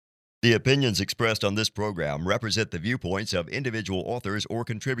The opinions expressed on this program represent the viewpoints of individual authors or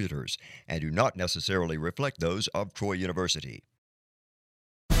contributors and do not necessarily reflect those of Troy University.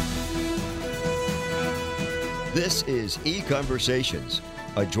 This is E-Conversations,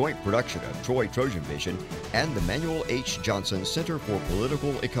 a joint production of Troy Trojan Vision and the Manuel H. Johnson Center for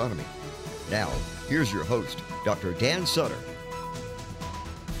Political Economy. Now, here's your host, Dr. Dan Sutter.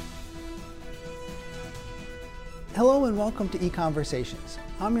 Hello and welcome to E-Conversations.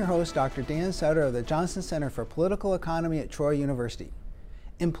 I'm your host, Dr. Dan Sutter of the Johnson Center for Political Economy at Troy University.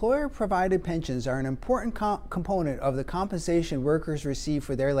 Employer-provided pensions are an important component of the compensation workers receive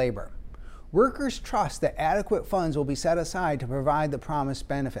for their labor. Workers trust that adequate funds will be set aside to provide the promised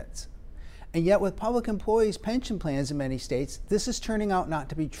benefits. And yet with public employees' pension plans in many states, this is turning out not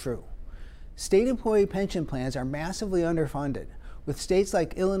to be true. State employee pension plans are massively underfunded, with states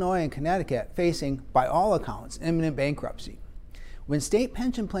like Illinois and Connecticut facing, by all accounts, imminent bankruptcy. When state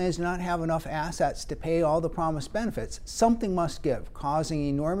pension plans do not have enough assets to pay all the promised benefits, something must give, causing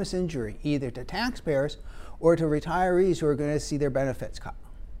enormous injury either to taxpayers or to retirees who are going to see their benefits cut.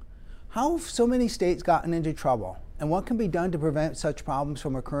 How have so many states gotten into trouble, and what can be done to prevent such problems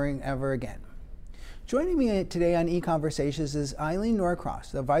from occurring ever again? Joining me today on E-Conversations is Eileen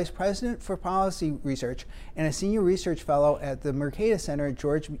Norcross, the Vice President for Policy Research and a Senior Research Fellow at the Mercatus Center at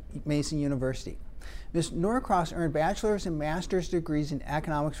George Mason University. Ms. Norcross earned bachelor's and master's degrees in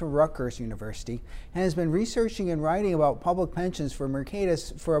economics from Rutgers University and has been researching and writing about public pensions for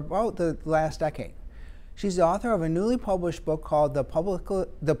Mercatus for about the last decade. She's the author of a newly published book called The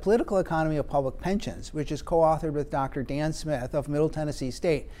Political Economy of Public Pensions, which is co-authored with Dr. Dan Smith of Middle Tennessee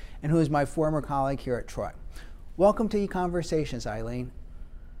State, and who is my former colleague here at Troy. Welcome to E-Conversations, Eileen.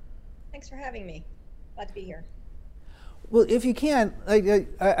 Thanks for having me. Glad to be here. Well, if you can,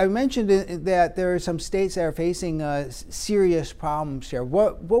 I mentioned that there are some states that are facing serious problems here.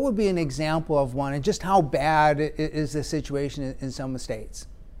 What would be an example of one, and just how bad is the situation in some states?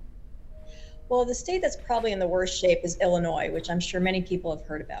 Well, the state that's probably in the worst shape is Illinois, which I'm sure many people have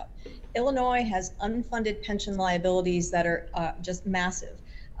heard about. Illinois has unfunded pension liabilities that are just massive.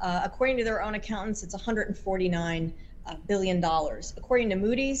 According to their own accountants, it's $149 billion. According to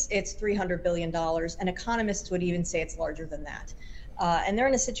Moody's, it's $300 billion, and economists would even say it's larger than that. And they're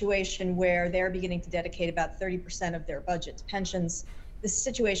in a situation where they're beginning to dedicate about 30% of their budget to pensions. This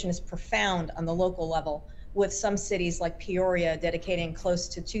situation is profound on the local level, with some cities like Peoria dedicating close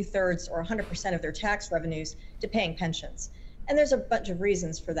to 2/3 or 100% of their tax revenues to paying pensions. And there's a bunch of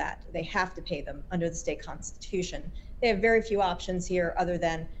reasons for that. They have to pay them under the state constitution. They have very few options here other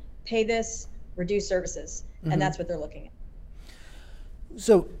than pay this, reduce services, and that's what they're looking at.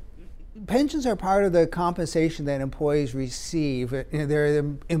 So pensions are part of the compensation that employees receive. They're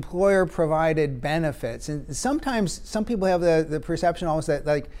employer-provided benefits. And sometimes some people have the perception almost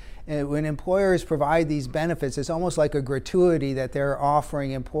that when employers provide these benefits, it's almost like a gratuity that they're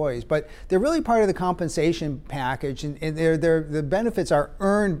offering employees. But they're really part of the compensation package, and the benefits are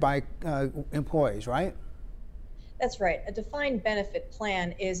earned by employees, right? That's right. A defined benefit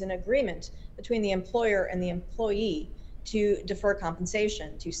plan is an agreement between the employer and the employee to defer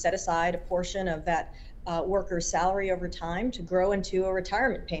compensation, to set aside a portion of that worker's salary over time to grow into a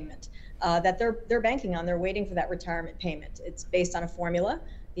retirement payment that they're banking on. They're waiting for that retirement payment. It's based on a formula.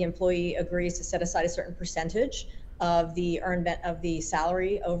 The employee agrees to set aside a certain percentage of the of the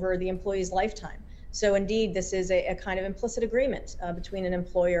salary over the employee's lifetime. So indeed, this is a kind of implicit agreement between an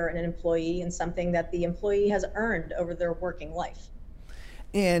employer and an employee, and something that the employee has earned over their working life.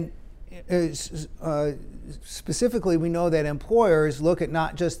 And specifically, we know that employers look at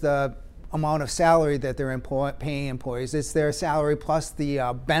not just the amount of salary that they're paying employees. It's their salary plus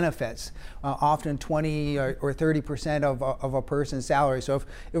the benefits, often 20 or 30% of a person's salary. So if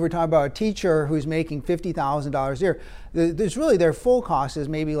we're talking about a teacher who's making $50,000 a year, there's really their full cost is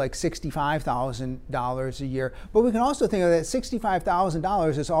maybe like $65,000 a year. But we can also think of that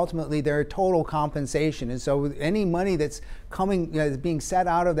 $65,000 is ultimately their total compensation. And so any money that's coming, being set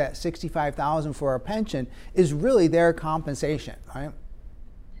out of that $65,000 for a pension is really their compensation, right?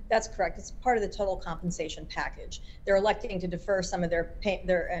 That's correct. It's part of the total compensation package. They're electing to defer some of their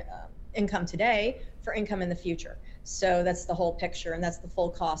income today for income in the future. So that's the whole picture, and that's the full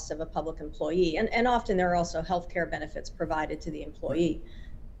cost of a public employee. And often there are also health care benefits provided to the employee.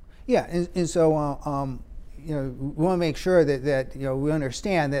 Yeah, and so we want to make sure that we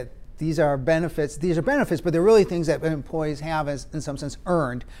understand that these are benefits, but they're really things that employees have, as in some sense,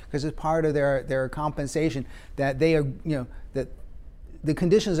 earned, because it's part of their compensation that they are, that the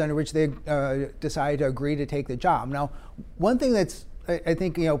conditions under which they decide to agree to take the job. Now, one thing that's, I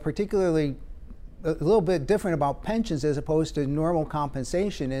think, particularly a little bit different about pensions as opposed to normal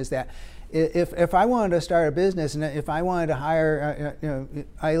compensation is that if I wanted to start a business and if I wanted to hire,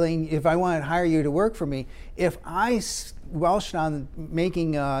 Eileen, if I wanted to hire you to work for me, if I welched on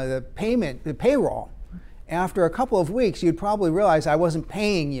making the payroll, after a couple of weeks, you'd probably realize I wasn't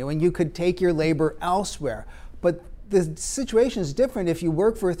paying you and you could take your labor elsewhere. But the situation is different if you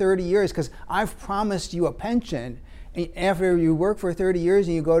work for 30 years because I've promised you a pension. And after you work for 30 years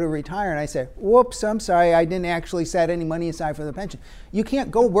and you go to retire and I say, whoops, I'm sorry, I didn't actually set any money aside for the pension. You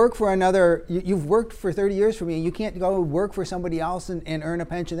can't go work for another, you've worked for 30 years for me, you can't go work for somebody else and earn a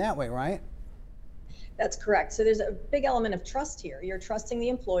pension that way, right? That's correct. So there's a big element of trust here. You're trusting the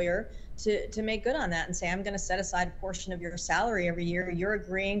employer to make good on that and say, I'm going to set aside a portion of your salary every year. You're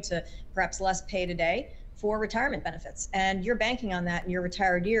agreeing to perhaps less pay today for retirement benefits. And you're banking on that in your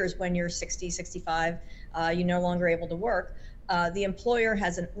retired years when you're 60, 65, you're no longer able to work. The employer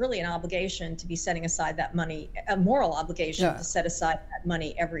has really an obligation to be setting aside that money, a moral obligation to set aside that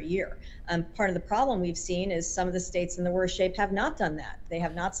money every year. Part of the problem we've seen is some of the states in the worst shape have not done that. They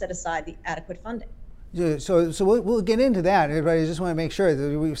have not set aside the adequate funding. So we'll get into that. Everybody just want to make sure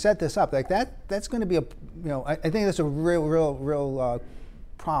that we've set this up like that. That's going to be I think that's a real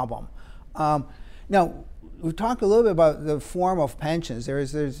problem. Now we've talked a little bit about the form of pensions.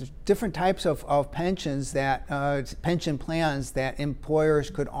 There's different types of pensions that pension plans that employers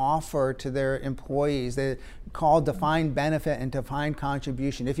could offer to their employees. They're called defined benefit and defined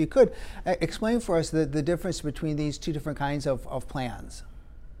contribution. If you could explain for us the difference between these two different kinds of plans.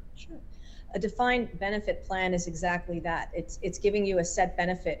 Sure. A defined benefit plan is exactly that. It's giving you a set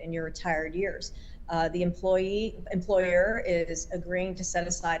benefit in your retired years. The employer is agreeing to set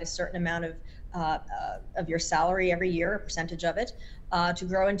aside a certain amount of your salary every year, a percentage of it, to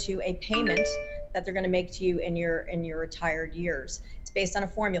grow into a payment that they're going to make to you in your retired years. It's based on a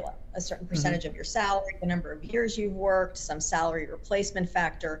formula, a certain percentage of your salary, the number of years you've worked, some salary replacement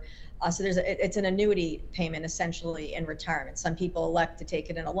factor. So it's an annuity payment essentially in retirement. Some people elect to take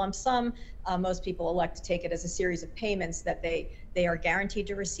it in a lump sum. Most people elect to take it as a series of payments that they are guaranteed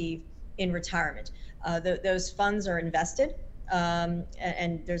to receive in retirement. Those funds are invested,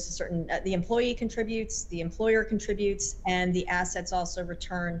 and there's a certain, the employee contributes, the employer contributes, and the assets also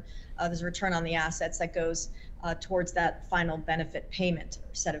return. There's a return on the assets that goes towards that final benefit payment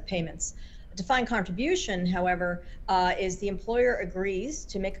or set of payments. A defined contribution, however, is the employer agrees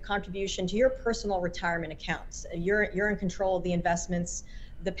to make a contribution to your personal retirement accounts. You're in control of the investments.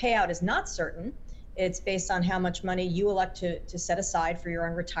 The payout is not certain. It's based on how much money you elect to set aside for your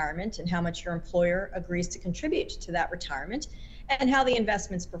own retirement and how much your employer agrees to contribute to that retirement and how the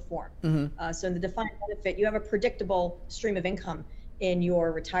investments perform. So in the defined benefit, you have a predictable stream of income in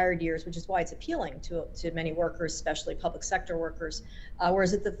your retired years, which is why it's appealing to many workers, especially public sector workers.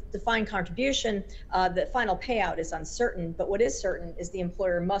 Whereas at the defined contribution, the final payout is uncertain, but what is certain is the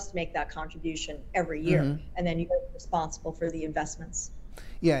employer must make that contribution every year, and then you're responsible for the investments.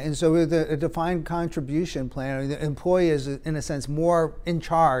 Yeah, and so with a defined contribution plan, the employee is, in a sense, more in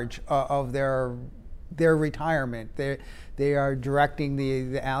charge of their retirement. They are directing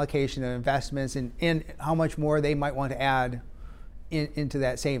the allocation of investments and how much more they might want to add into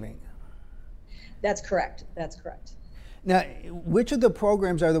that saving. That's correct. That's correct. Now, which of the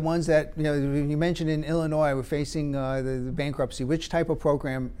programs are the ones that, you mentioned in Illinois we're facing the bankruptcy? Which type of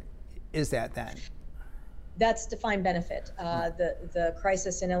program is that then? That's defined benefit. The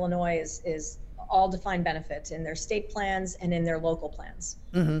crisis in Illinois is all defined benefit in their state plans and in their local plans.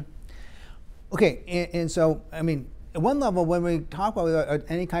 Okay, and so, I mean, at one level, when we talk about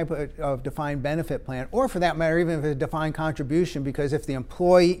any type of defined benefit plan, or for that matter, even if it's a defined contribution, because if the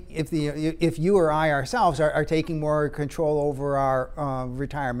employee, if you or I ourselves are taking more control over our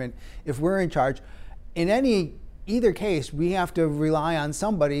retirement, if we're in charge, in either case, we have to rely on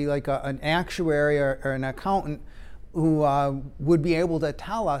somebody like an actuary or an accountant who would be able to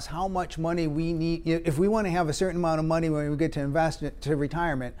tell us how much money we need. If we want to have a certain amount of money when we get to invest to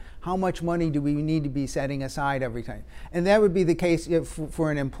retirement, how much money do we need to be setting aside every time? And that would be the case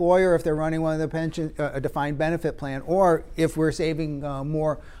for an employer if they're running one of the pension, a defined benefit plan, or if we're saving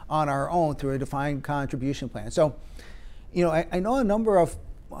more on our own through a defined contribution plan. So, I know a number of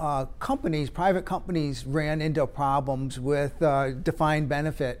private companies ran into problems with defined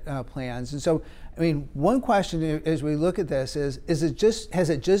benefit plans. And so, I mean, one question as we look at this has it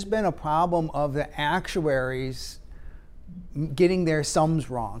just been a problem of the actuaries getting their sums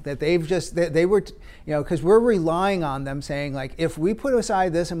wrong, that they were, because we're relying on them saying, like, if we put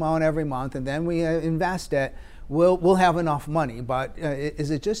aside this amount every month and then we invest it, we'll have enough money. But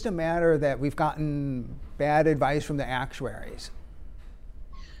is it just a matter that we've gotten bad advice from the actuaries?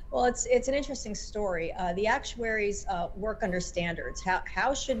 Well, it's an interesting story. The actuaries work under standards.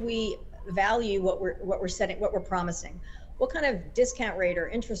 How should we value what we're setting, what we're promising? What kind of discount rate or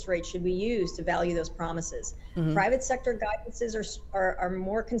interest rate should we use to value those promises? Mm-hmm. Private sector guidances are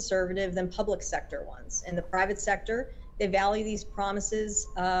more conservative than public sector ones. In the private sector, they value these promises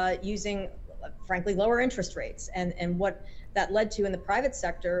using, frankly, lower interest rates. And what that led to in the private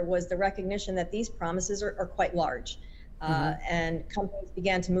sector was the recognition that these promises are quite large. And companies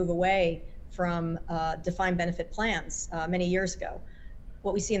began to move away from defined benefit plans many years ago.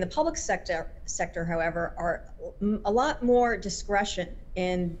 What we see in the public sector, however, are a lot more discretion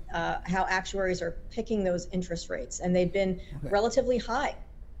in how actuaries are picking those interest rates, and they've been relatively high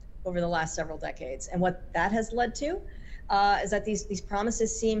over the last several decades. And what that has led to is that these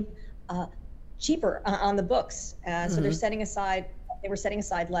promises seem cheaper on the books. So they're setting aside. They were setting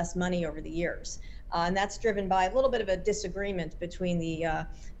aside less money over the years. And that's driven by a little bit of a disagreement between the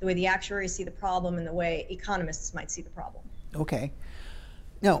way the actuaries see the problem and the way economists might see the problem. Okay.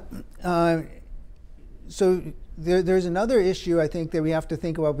 Now, so there's another issue I think that we have to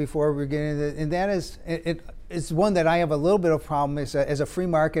think about before we get into it, and that is, it's one that I have a little bit of problem as a free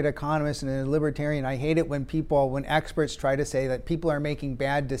market economist and a libertarian. I hate it when experts try to say that people are making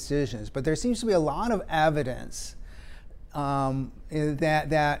bad decisions, but there seems to be a lot of evidence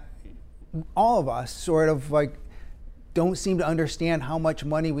that all of us sort of like don't seem to understand how much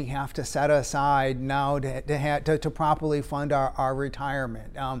money we have to set aside now to properly fund our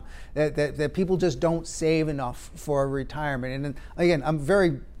retirement. That people just don't save enough for retirement. And again, I'm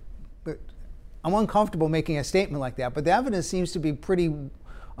uncomfortable making a statement like that, but the evidence seems to be pretty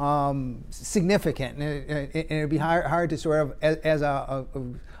significant, and it'd be hard to sort of, as a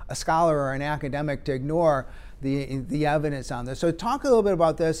scholar or an academic, to ignore the evidence on this. So talk a little bit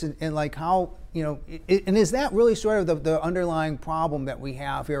about this and like how, and is that really sort of the underlying problem that we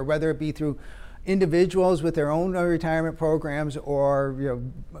have here, whether it be through individuals with their own retirement programs, or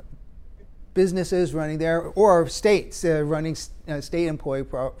businesses running there, or states running state employee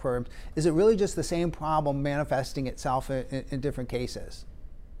programs? Is it really just the same problem manifesting itself in different cases?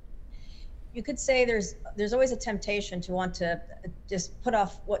 You could say there's always a temptation to want to just put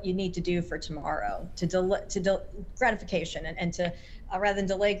off what you need to do for tomorrow, to delay gratification, and to rather than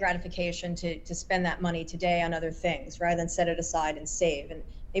delay gratification, to spend that money today on other things rather than set it aside and save. And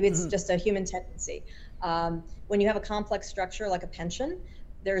maybe it's just a human tendency. When you have a complex structure like a pension,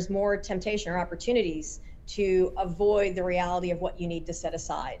 there's more temptation or opportunities to avoid the reality of what you need to set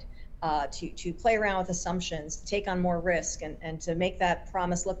aside. To play around with assumptions, take on more risk, and to make that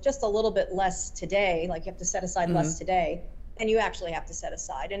promise look just a little bit less today, like you have to set aside less today, and you actually have to set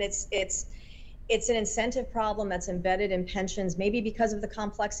aside. And it's an incentive problem that's embedded in pensions, maybe because of the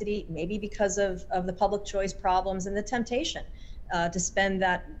complexity, maybe because of the public choice problems and the temptation to spend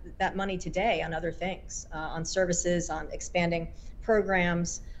that money today on other things, on services, on expanding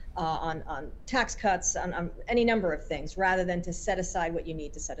programs, on tax cuts, on any number of things, rather than to set aside what you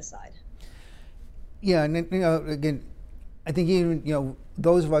need to set aside. Yeah, and again, I think even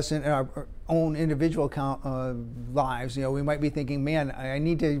those of us in our own individual lives, we might be thinking, man, I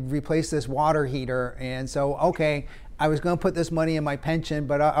need to replace this water heater, and so okay, I was going to put this money in my pension,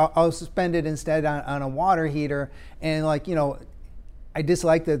 but I'll spend it instead on a water heater, and I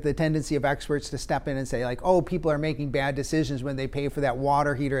dislike the tendency of experts to step in and say, like, oh, people are making bad decisions when they pay for that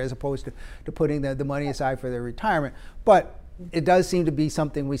water heater as opposed to putting the money aside for their retirement. But it does seem to be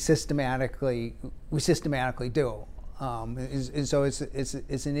something we systematically do. And so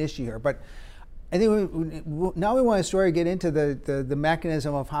it's an issue here. But I think now we want to sort of get into the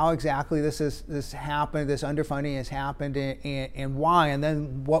mechanism of how exactly this happened, this underfunding has happened, and why, and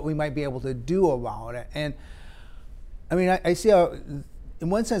then what we might be able to do about it. And I mean, I see in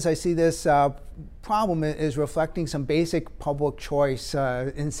one sense, I see this problem is reflecting some basic public choice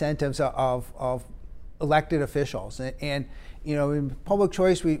incentives of elected officials. And in public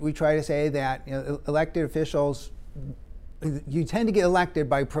choice, we try to say that elected officials, you tend to get elected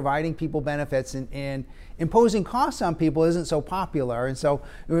by providing people benefits, and imposing costs on people isn't so popular. And so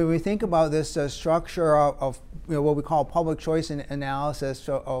when we think about this structure of what we call public choice analysis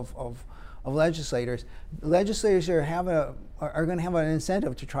of legislators are going to have an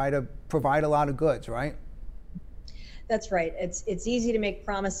incentive to try to provide a lot of goods, right? That's right. It's easy to make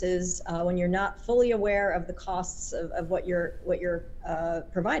promises when you're not fully aware of the costs of what you're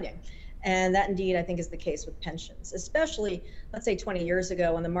providing. And that indeed, I think, is the case with pensions, especially, let's say 20 years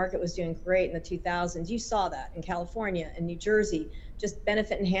ago when the market was doing great in the 2000s. You saw that in California and New Jersey, just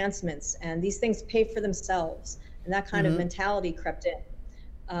benefit enhancements, and these things pay for themselves. And that kind of mentality crept in.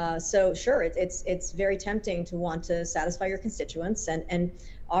 So sure, it's very tempting to want to satisfy your constituents and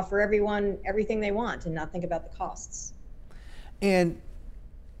offer everyone everything they want and not think about the costs. And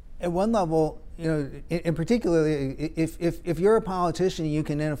at one level, in particularly, if you're a politician, you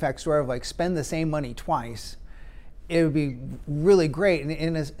can in effect sort of like spend the same money twice. It would be really great. And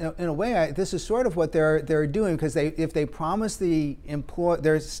in a way, this is sort of what they're doing, because if they promise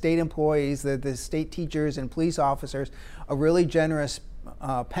their state employees, the state teachers and police officers, a really generous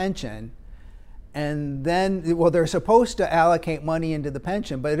pension, and then, well, they're supposed to allocate money into the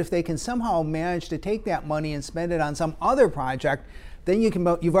pension, but if they can somehow manage to take that money and spend it on some other project, then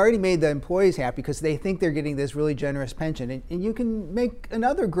you've already made the employees happy because they think they're getting this really generous pension, and you can make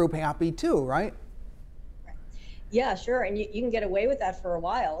another group happy too, right? Yeah, sure. And you can get away with that for a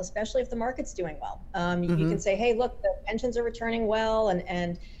while, especially if the market's doing well. You can say, hey, look, the pensions are returning well,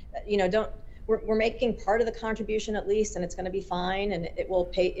 and we're making part of the contribution at least, and it's going to be fine, and it will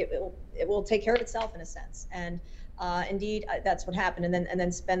take care of itself in a sense. And indeed, that's what happened. And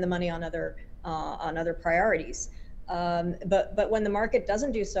then spend the money on other priorities. But when the market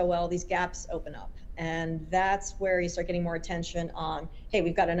doesn't do so well, these gaps open up, and that's where you start getting more attention on, hey,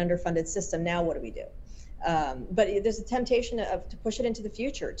 we've got an underfunded system. Now what do we do? But there's a temptation to push it into the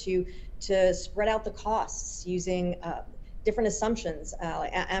future, to spread out the costs using different assumptions,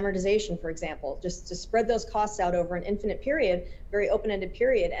 like amortization, for example, just to spread those costs out over an infinite period, very open-ended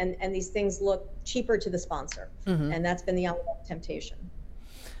period, and these things look cheaper to the sponsor. Mm-hmm. And that's been the ongoing temptation.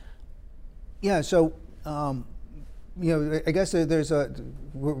 Yeah, so I guess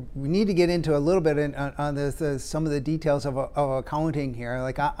we need to get into a little bit on some of the details of accounting here.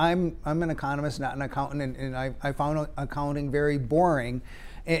 Like I'm an economist, not an accountant, and I found accounting very boring,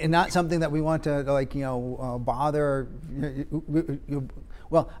 and not something that we want to bother.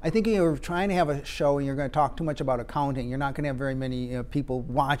 Well, I think you're trying to have a show and you're going to talk too much about accounting. You're not going to have very many people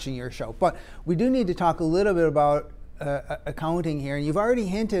watching your show, but we do need to talk a little bit about accounting here, and you've already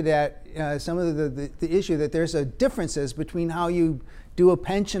hinted at some of the issue that there's differences between how you do a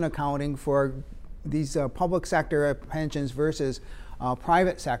pension accounting for these public sector pensions versus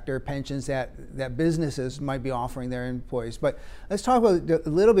private sector pensions that businesses might be offering their employees. But let's talk about a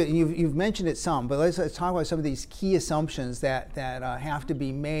little bit. You've mentioned it some, but let's talk about some of these key assumptions that have to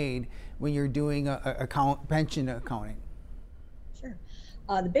be made when you're doing pension accounting. Sure.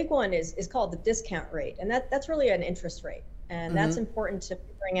 The big one is called the discount rate, and that's really an interest rate, and mm-hmm. that's important to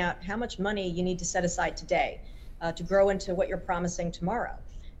figuring out how much money you need to set aside today to grow into what you're promising tomorrow.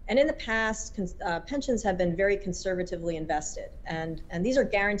 And in the past, pensions have been very conservatively invested, and these are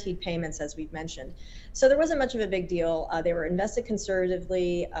guaranteed payments, as we've mentioned. So there wasn't much of a big deal. They were invested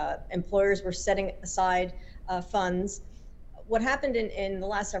conservatively. Employers were setting aside funds. What happened in the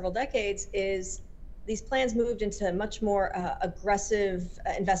last several decades is these plans moved into much more aggressive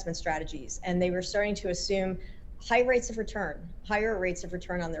investment strategies, and they were starting to assume higher rates of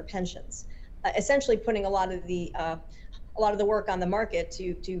return on their pensions, essentially putting a lot of the work on the market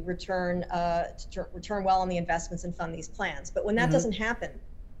to return well on the investments and fund these plans. But when that mm-hmm. doesn't happen,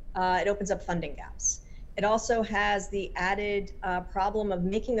 it opens up funding gaps. It also has the added problem of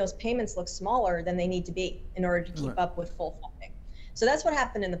making those payments look smaller than they need to be in order to keep right. up with full funding. So that's what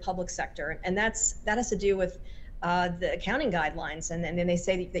happened in the public sector, and that has to do with the accounting guidelines. And then they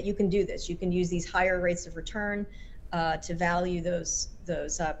say that you can do this. You can use these higher rates of return to value those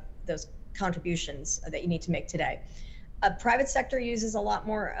contributions that you need to make today. Private sector uses a lot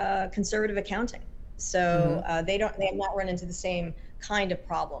more conservative accounting, so mm-hmm. They have not run into the same kind of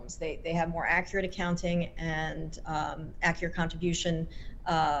problems. They have more accurate accounting and accurate contribution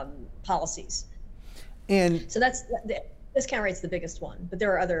policies. And so that's the discount rate's the biggest one, but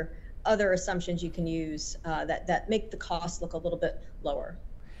there are other assumptions you can use that make the cost look a little bit lower.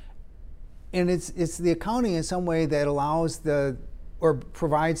 And it's the accounting in some way that allows or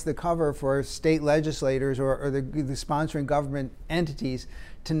provides the cover for state legislators or the sponsoring government entities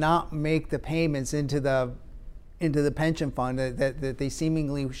to not make the payments into the pension fund that they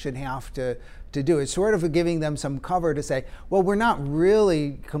seemingly should have to do. It's sort of giving them some cover to say, well, we're not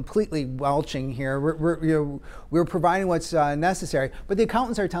really completely welching here. We're providing what's necessary, but the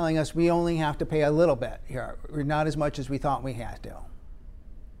accountants are telling us we only have to pay a little bit here, not as much as we thought we had to.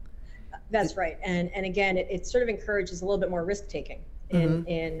 That's right, and again, it sort of encourages a little bit more risk taking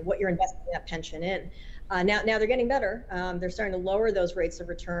in what you're investing that pension in. Now they're getting better. They're starting to lower those rates of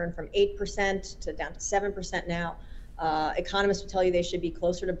return from 8% to down to 7% now. Economists would tell you they should be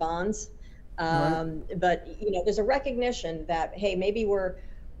closer to bonds, but there's a recognition that, hey, maybe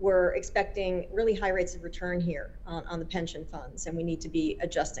we're expecting really high rates of return here on the pension funds, and we need to be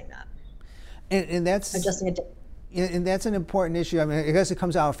adjusting that. And that's adjusting it. And that's an important issue. I mean, I guess it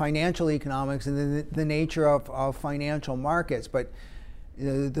comes out of financial economics and the nature of financial markets, but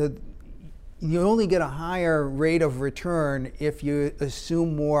you only get a higher rate of return if you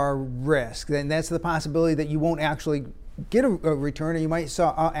assume more risk. Then that's the possibility that you won't actually get a return, or you might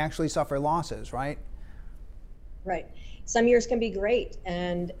actually suffer losses, right? Right. Some years can be great,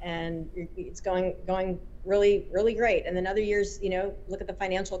 and it's going really, really great. And then other years, look at the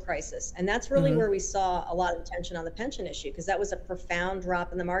financial crisis. And that's really where we saw a lot of attention on the pension issue, because that was a profound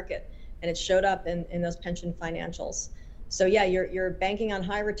drop in the market, and it showed up in those pension financials. So yeah, you're banking on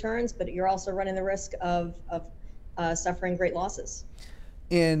high returns, but you're also running the risk of suffering great losses.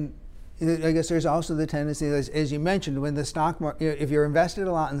 And I guess there's also the tendency, as you mentioned, when the stock market, if you're invested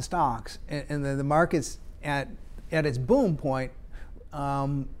a lot in stocks and the market's at its boom point,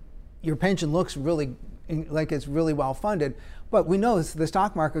 your pension looks really like it's really well funded. But we know the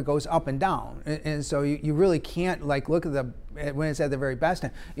stock market goes up and down, and so you really can't look at when it's at the very best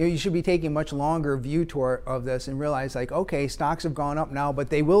time. You should be taking a much longer view of this and realize okay, stocks have gone up now, but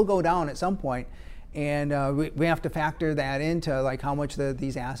they will go down at some point, and we have to factor that into how much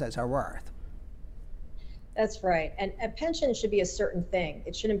these assets are worth. That's right. And a pension should be a certain thing.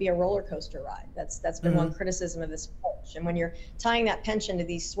 It shouldn't be a roller coaster ride. That's been one criticism of this approach. And when you're tying that pension to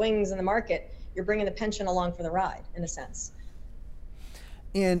these swings in the market, you're bringing the pension along for the ride, in a sense.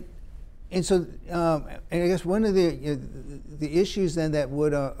 And so, and I guess one of the issues then that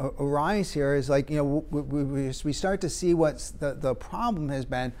would arise here is we start to see what's the problem has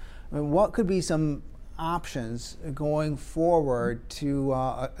been. I mean, what could be some options going forward to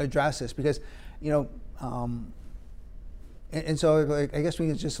address this? Because and so I guess we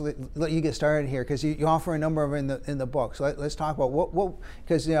can just let you get started here, because you offer a number of in the book. So let's talk about what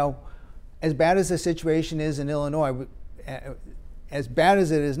because as bad as the situation is in Illinois, as bad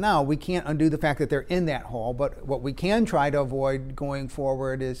as it is now, we can't undo the fact that they're in that hole. But what we can try to avoid going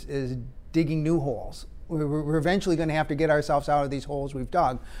forward is digging new holes. We're eventually going to have to get ourselves out of these holes we've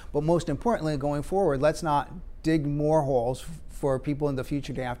dug. But most importantly, going forward, let's not dig more holes for people in the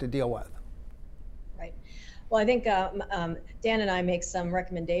future to have to deal with. Right. Well, I think Dan and I make some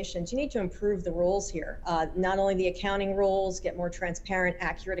recommendations. You need to improve the rules here. Not only the accounting rules, get more transparent,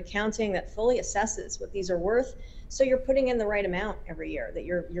 accurate accounting that fully assesses what these are worth, so you're putting in the right amount every year, that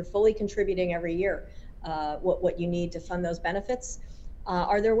you're fully contributing every year what you need to fund those benefits.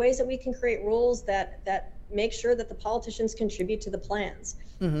 Are there ways that we can create rules that make sure that the politicians contribute to the plans?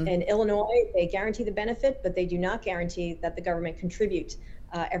 In Illinois, they guarantee the benefit, but they do not guarantee that the government contribute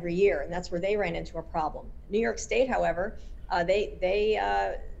every year, and that's where they ran into a problem. New York State, however, they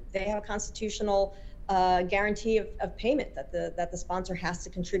have a constitutional guarantee of payment that the sponsor has to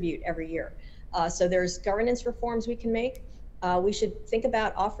contribute every year. So there's governance reforms we can make. We should think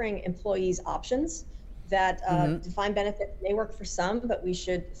about offering employees options that defined benefit may work for some, but we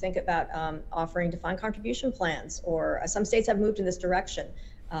should think about offering defined contribution plans, or some states have moved in this direction,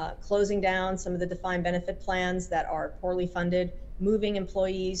 closing down some of the defined benefit plans that are poorly funded, moving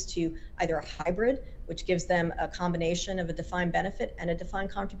employees to either a hybrid, which gives them a combination of a defined benefit and a defined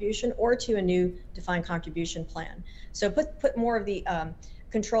contribution, or to a new defined contribution plan. So put more of the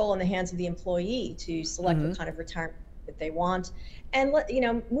control in the hands of the employee to select what kind of retirement that they want, and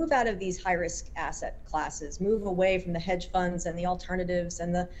move out of these high-risk asset classes, move away from the hedge funds and the alternatives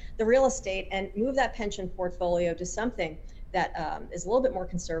and the real estate, and move that pension portfolio to something that is a little bit more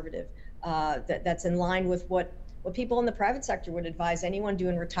conservative, that's in line with what people in the private sector would advise anyone do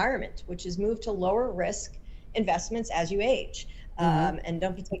in retirement, which is move to lower risk investments as you age, and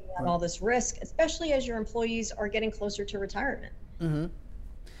don't be taking on all this risk, especially as your employees are getting closer to retirement.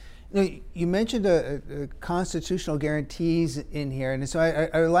 Now, you mentioned constitutional guarantees in here, and so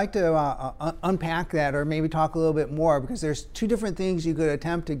I would like to unpack that, or maybe talk a little bit more, because there's two different things you could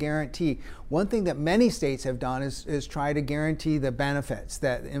attempt to guarantee. One thing that many states have done is try to guarantee the benefits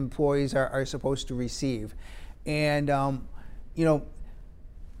that employees are supposed to receive. And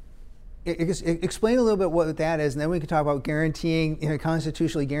explain a little bit what that is, and then we can talk about guaranteeing,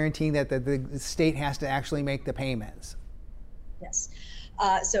 constitutionally guaranteeing that the state has to actually make the payments. Yes.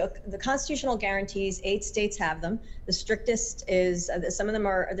 So the constitutional guarantees, 8 states have them. The strictest is, some of them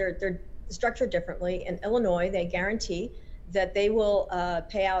they're structured differently. In Illinois, they guarantee that they will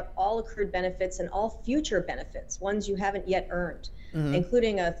pay out all accrued benefits and all future benefits, ones you haven't yet earned,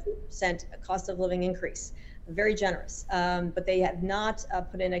 including a 3% cost of living increase. Very generous. But they have not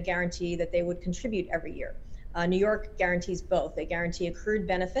put in a guarantee that they would contribute every year. New York guarantees both. They guarantee accrued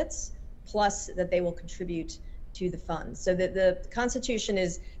benefits, plus that they will contribute to the fund. So the Constitution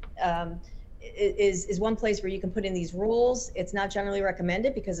is is one place where you can put in these rules. It's not generally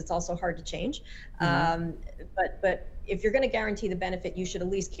recommended because it's also hard to change. But if you're going to guarantee the benefit, you should at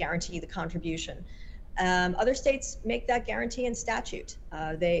least guarantee the contribution. Other states make that guarantee in statute.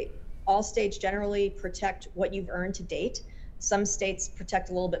 All states generally protect what you've earned to date. Some states protect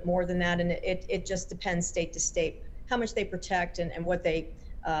a little bit more than that, and it just depends state to state how much they protect and what they,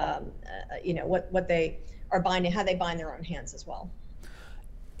 what they are binding, how they bind their own hands as well.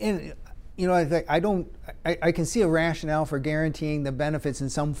 And I can see a rationale for guaranteeing the benefits in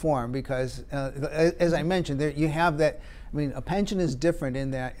some form because, as I mentioned, you have that. I mean, a pension is different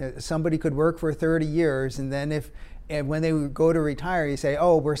in that somebody could work for 30 years, and then when they go to retire, you say,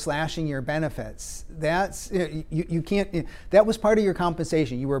 "Oh, we're slashing your benefits." That's you can't. That was part of your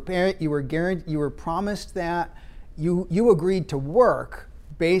compensation. You were promised that you agreed to work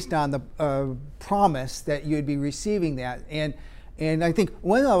based on the promise that you'd be receiving that. And I think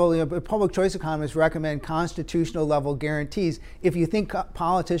one level, public choice economists recommend constitutional level guarantees if you think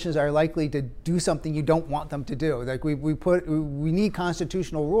politicians are likely to do something you don't want them to do. Like we need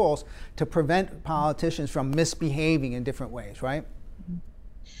constitutional rules to prevent politicians from misbehaving in different ways, right?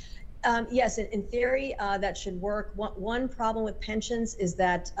 Yes, in theory, that should work. One problem with pensions is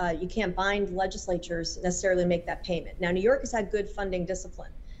that you can't bind legislatures necessarily to make that payment. Now, New York has had good funding discipline.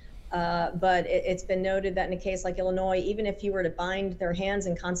 But it's been noted that in a case like Illinois, even if you were to bind their hands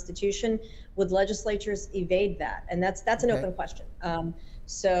in Constitution, would legislatures evade that? And that's an open question.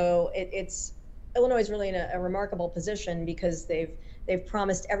 So Illinois is really in a remarkable position because they've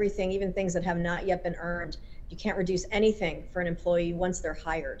promised everything, even things that have not yet been earned. You can't reduce anything for an employee once they're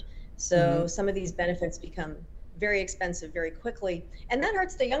hired. So some of these benefits become very expensive very quickly, and that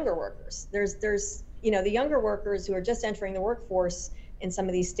hurts the younger workers. There's the younger workers who are just entering the workforce in some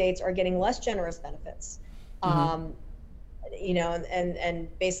of these states are getting less generous benefits, and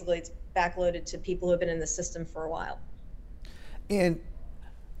basically it's backloaded to people who have been in the system for a while. And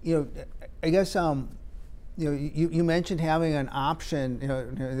I guess you mentioned having an option.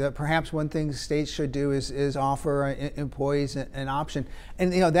 That perhaps one thing states should do is offer employees an option,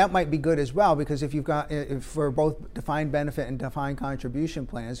 and that might be good as well because if you've got for both defined benefit and defined contribution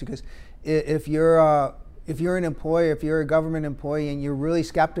plans, because if you're an employee, if you're a government employee and you're really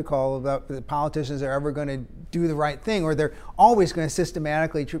skeptical about the politicians are ever going to do the right thing, or they're always going to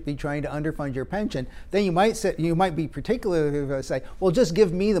systematically be trying to underfund your pension, then you might be particularly say, well, just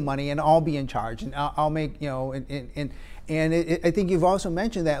give me the money and I'll be in charge and I'll make, I think you've also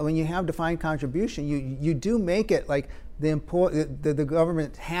mentioned that when you have defined contribution, you do make it like the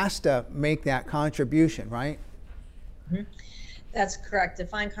government has to make that contribution, right? Mm-hmm. That's correct.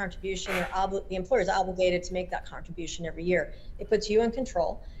 Defined contribution, the employer is obligated to make that contribution every year. It puts you in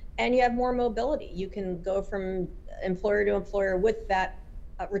control, and you have more mobility. You can go from employer to employer with that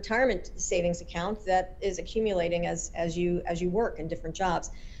retirement savings account that is accumulating as you work in different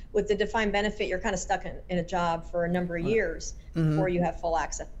jobs. With the defined benefit, you're kind of stuck in a job for a number of years before you have full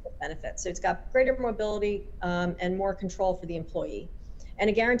access to the benefits. So it's got greater mobility and more control for the employee, and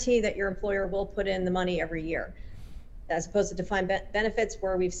a guarantee that your employer will put in the money every year, as opposed to defined benefits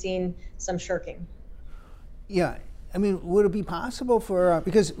where we've seen some shirking. Yeah, I mean, would it be possible for,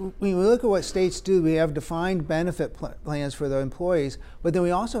 because when we look at what states do, we have defined benefit plans for the employees, but then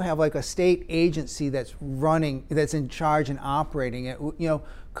we also have like a state agency that's in charge and operating it.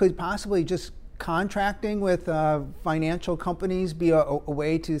 Could possibly just contracting with financial companies be a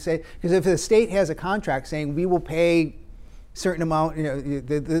way to say, because if the state has a contract saying we will pay certain amount,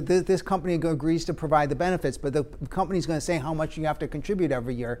 this company agrees to provide the benefits, but the company's going to say how much you have to contribute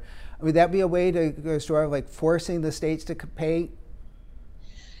every year. Would that be a way to sort of like forcing the states to pay?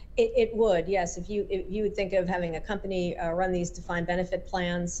 It would, yes. If you would think of having a company run these defined benefit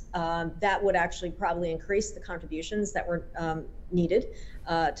plans, that would actually probably increase the contributions that were needed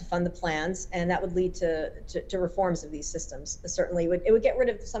to fund the plans, and that would lead to reforms of these systems. Certainly, it would get rid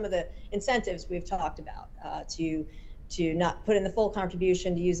of some of the incentives we've talked about to not put in the full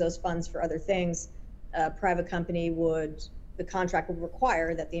contribution, to use those funds for other things. A private company the contract would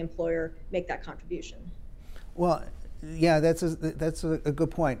require that the employer make that contribution. Well, yeah, that's a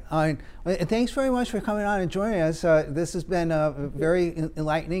good point. And thanks very much for coming on and joining us. This has been very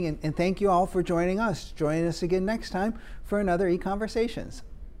enlightening, and thank you all for joining us. Join us again next time for another eConversations.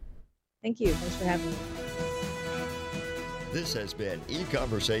 Thank you. Thanks for having me. This has been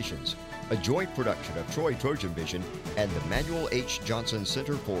eConversations, a joint production of Troy Trojan Vision and the Manuel H. Johnson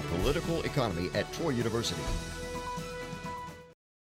Center for Political Economy at Troy University.